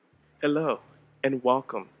Hello, and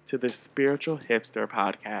welcome to the Spiritual Hipster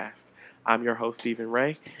Podcast. I'm your host, Stephen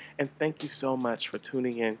Ray, and thank you so much for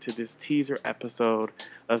tuning in to this teaser episode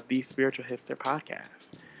of the Spiritual Hipster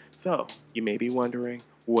Podcast. So, you may be wondering,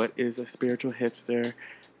 what is a spiritual hipster?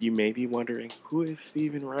 You may be wondering, who is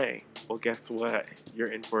Stephen Ray? Well, guess what?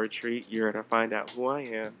 You're in for a treat. You're going to find out who I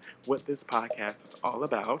am, what this podcast is all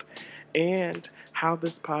about, and how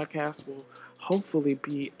this podcast will hopefully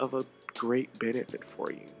be of a great benefit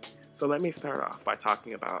for you. So let me start off by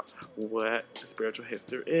talking about what a spiritual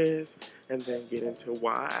hipster is, and then get into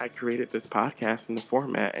why I created this podcast in the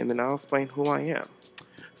format, and then I'll explain who I am.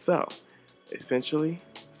 So, essentially,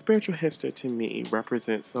 a spiritual hipster to me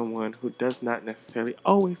represents someone who does not necessarily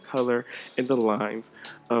always color in the lines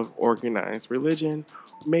of organized religion,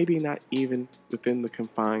 maybe not even within the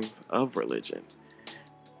confines of religion.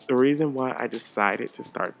 The reason why I decided to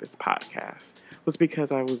start this podcast was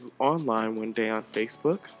because I was online one day on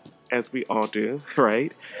Facebook, as we all do,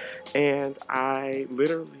 right? And I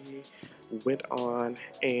literally went on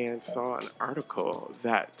and saw an article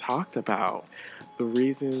that talked about the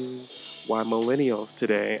reasons why millennials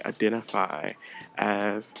today identify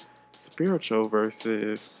as spiritual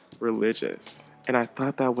versus religious. And I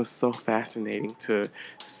thought that was so fascinating to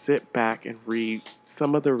sit back and read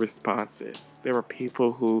some of the responses. There were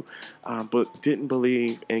people who didn't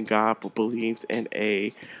believe in God, but believed in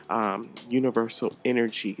a universal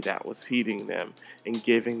energy that was feeding them and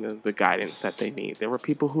giving them the guidance that they need. There were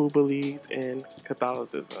people who believed in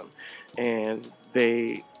Catholicism, and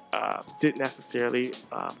they didn't necessarily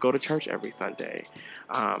go to church every Sunday.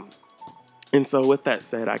 And so, with that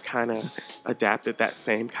said, I kind of adapted that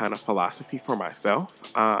same kind of philosophy for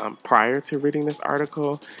myself. Prior to reading this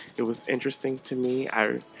article, it was interesting to me.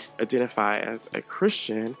 I identify as a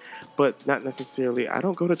Christian, but not necessarily, I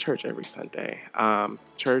don't go to church every Sunday.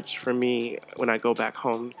 Church for me, when I go back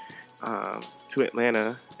home to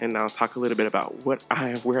Atlanta, and I'll talk a little bit about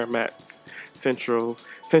where I'm at centrally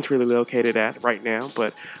located at right now.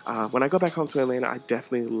 But when I go back home to Atlanta, I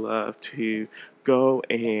definitely love to go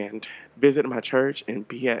and visit my church and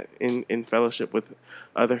be in fellowship with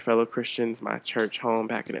other fellow Christians. My church home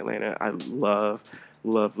back in Atlanta, I love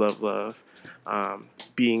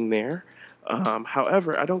being there.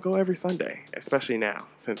 However, I don't go every Sunday, especially now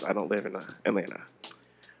since I don't live in Atlanta.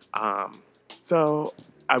 So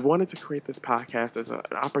I wanted to create this podcast as an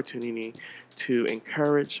opportunity to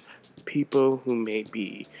encourage people who may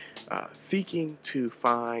be seeking to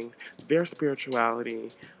find their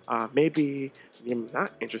spirituality. Maybe you're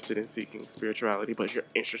not interested in seeking spirituality, but you're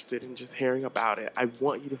interested in just hearing about it. I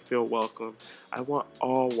want you to feel welcome. I want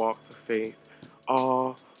all walks of faith,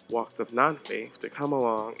 all walks of non-faith to come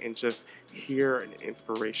along and just hear an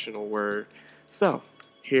inspirational word. So,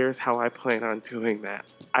 here's how I plan on doing that.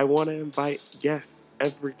 I want to invite guests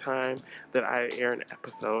every time that I air an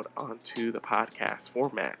episode onto the podcast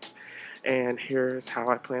format. And here's how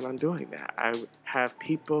I plan on doing that. I have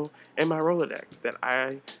people in my Rolodex that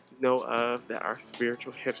I know of that are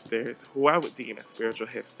spiritual hipsters, who I would deem as spiritual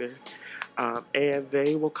hipsters, and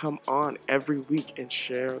they will come on every week and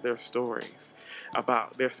share their stories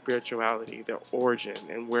about their spirituality, their origin,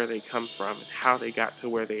 and where they come from, and how they got to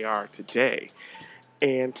where they are today.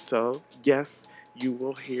 And so, yes, you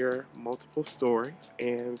will hear multiple stories,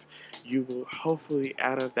 and you will hopefully,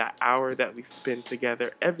 out of that hour that we spend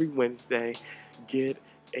together every Wednesday, get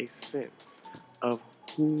a sense of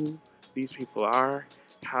who these people are,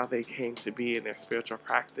 how they came to be in their spiritual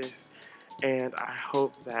practice. And I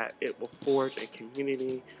hope that it will forge a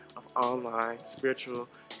community of online spiritual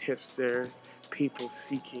hipsters, people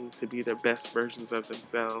seeking to be their best versions of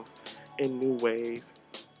themselves in new ways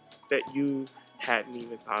that you hadn't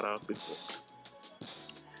even thought of before.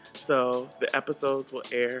 So the episodes will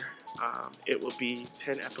air. It will be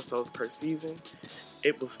 10 episodes per season.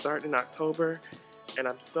 It will start in October, and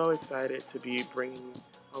I'm so excited to be bringing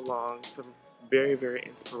along some very, very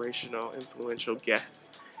inspirational, influential guests.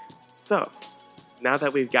 So now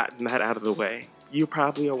that we've gotten that out of the way, you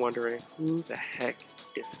probably are wondering, who the heck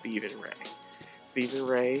is Stephen Ray? Stephen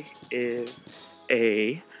Ray is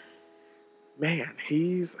a man.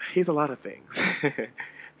 He's a lot of things.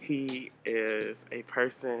 He is a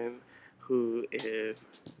person who is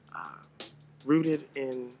rooted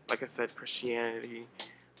in, like I said, Christianity,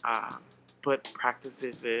 but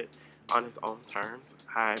practices it on his own terms.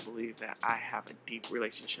 I believe that I have a deep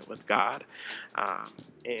relationship with God,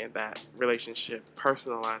 and that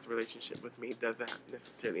personalized relationship with me, doesn't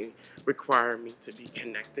necessarily require me to be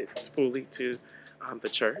connected fully to the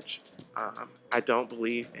church. I don't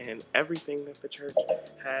believe in everything that the church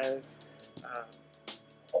has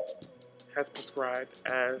has prescribed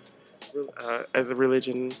as as a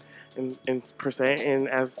religion in per se. And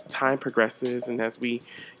as time progresses and as we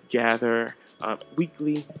gather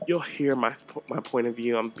weekly, you'll hear my point of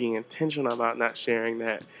view. I'm being intentional about not sharing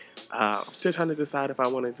that. I'm still trying to decide if I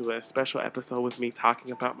want to do a special episode with me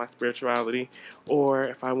talking about my spirituality, or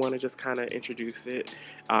if I want to just kind of introduce it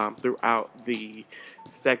throughout the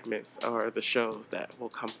segments or the shows that will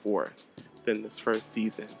come forth in this first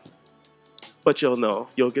season. But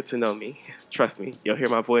you'll get to know me. Trust me, you'll hear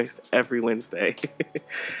my voice every Wednesday.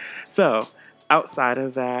 So, outside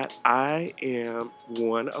of that, I am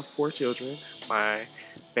one of 4 children. My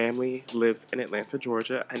family lives in Atlanta,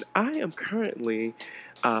 Georgia, and I am currently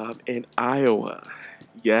in Iowa.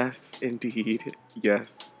 Yes, indeed.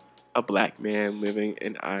 Yes, a black man living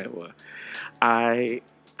in Iowa. I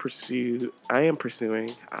I am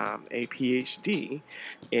pursuing a PhD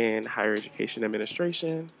in higher education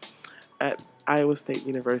administration at Iowa State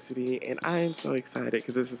University, and I am so excited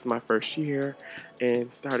because this is my first year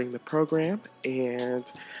in starting the program,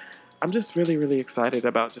 and I'm just really, really excited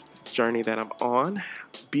about just this journey that I'm on,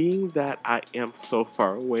 being that I am so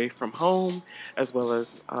far away from home, as well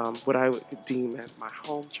as what I would deem as my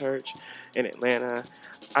home church in Atlanta.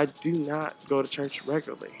 I do not go to church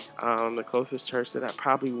regularly. The closest church that I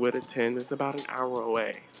probably would attend is about an hour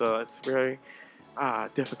away, so it's very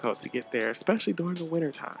difficult to get there, especially during the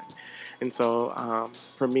wintertime. And so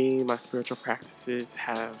for me, my spiritual practices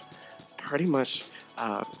have pretty much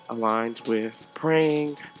aligned with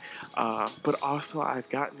praying, but also I've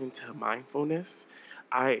gotten into mindfulness.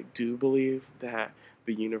 I do believe that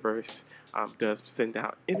the universe does send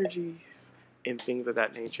out energies and things of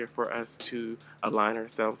that nature for us to align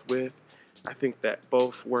ourselves with. I think that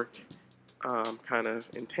both work kind of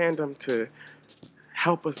in tandem to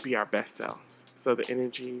help us be our best selves. So the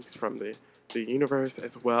energies from the universe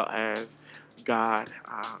as well as God,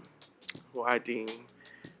 who I deem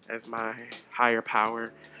as my higher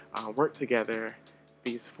power, work together.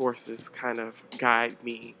 These forces kind of guide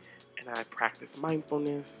me, and I practice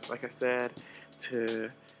mindfulness, like I said, to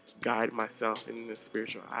guide myself in this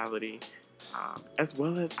spirituality, as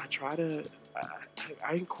well as I try to.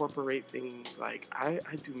 I incorporate things like I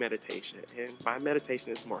do meditation, and my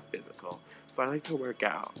meditation is more physical. So I like to work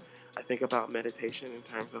out. I think about meditation in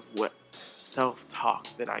terms of what self-talk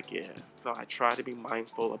that I give. So I try to be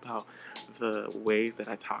mindful about the ways that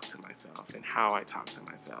I talk to myself and how I talk to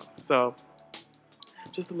myself. So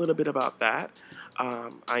just a little bit about that.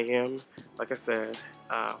 I am, like I said,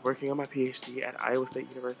 working on my PhD at Iowa State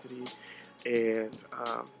University, and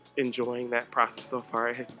enjoying that process so far.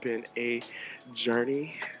 It has been a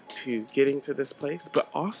journey to getting to this place, but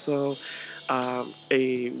also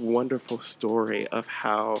a wonderful story of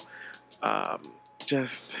how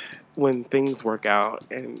just when things work out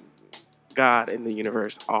and God and the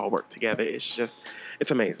universe all work together, it's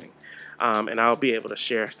amazing. And I'll be able to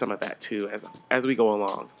share some of that too as we go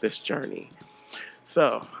along this journey.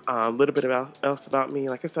 So, a little bit else about me.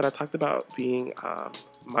 Like I said, I talked about being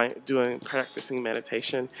practicing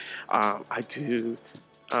meditation. I do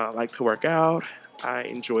like to work out. I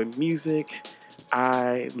enjoy music.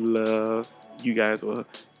 You guys will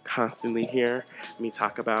constantly hear me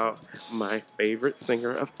talk about my favorite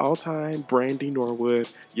singer of all time, Brandy Norwood.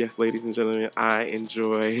 Yes, ladies and gentlemen, I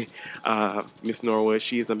enjoy Miss Norwood.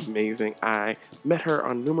 She is amazing. I met her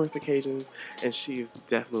on numerous occasions, and she is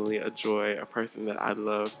definitely a joy, a person that I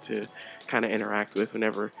love to kind of interact with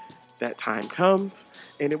whenever that time comes,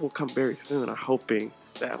 and it will come very soon. I'm hoping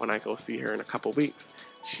that when I go see her in a couple weeks,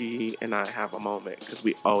 she and I have a moment, because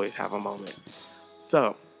we always have a moment.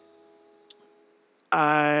 So,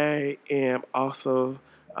 I am also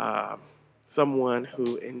someone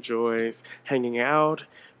who enjoys hanging out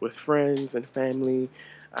with friends and family.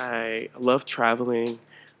 I love traveling.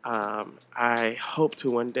 I hope to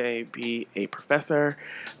one day be a professor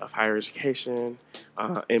of higher education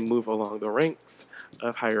and move along the ranks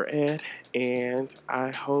of higher ed. And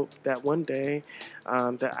I hope that one day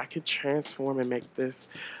that I could transform and make this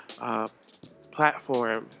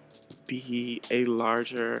platform be a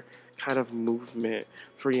larger kind of movement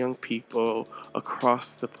for young people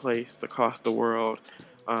across the world,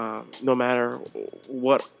 no matter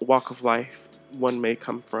what walk of life one may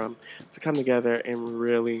come from, to come together and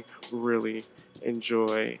really, really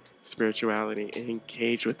enjoy spirituality and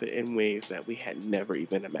engage with it in ways that we had never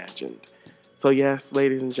even imagined. So yes,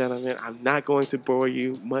 ladies and gentlemen, I'm not going to bore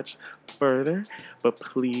you much further, but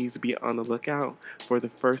please be on the lookout for the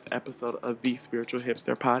first episode of the Spiritual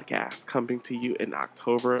Hipster podcast coming to you in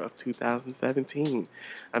October of 2017.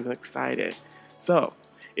 I'm excited. So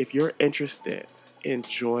if you're interested in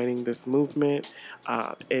joining this movement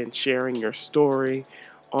and sharing your story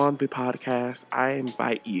on the podcast, I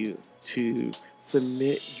invite you to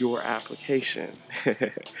submit your application.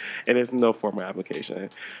 And it's no formal application.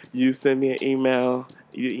 You send me an email.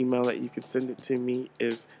 Your email that you can send it to me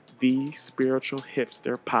is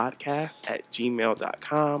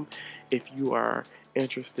thespiritualhipsterpodcast@gmail.com. If you are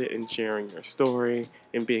interested in sharing your story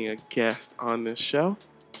and being a guest on this show.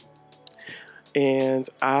 And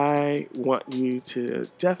I want you to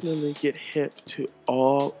definitely get hip to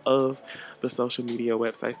all of the social media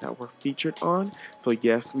websites that we're featured on. So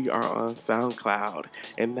yes, we are on SoundCloud,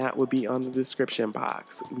 and that will be on the description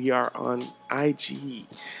box. We are on IG,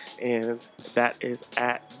 and that is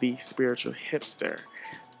at The Spiritual Hipster.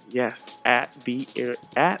 Yes, at the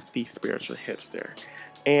Spiritual Hipster.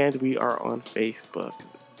 And we are on Facebook,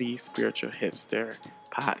 The Spiritual Hipster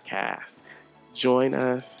Podcast. Join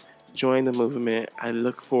us. Join the movement. I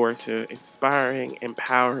look forward to inspiring,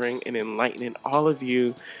 empowering, and enlightening all of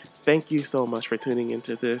you. Thank you so much for tuning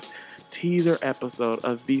into this teaser episode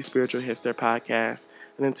of The Spiritual Hipster Podcast.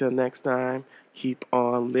 And until next time, keep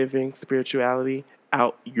on living spirituality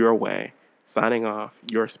out your way. Signing off,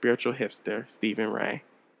 your spiritual hipster, Stephen Ray.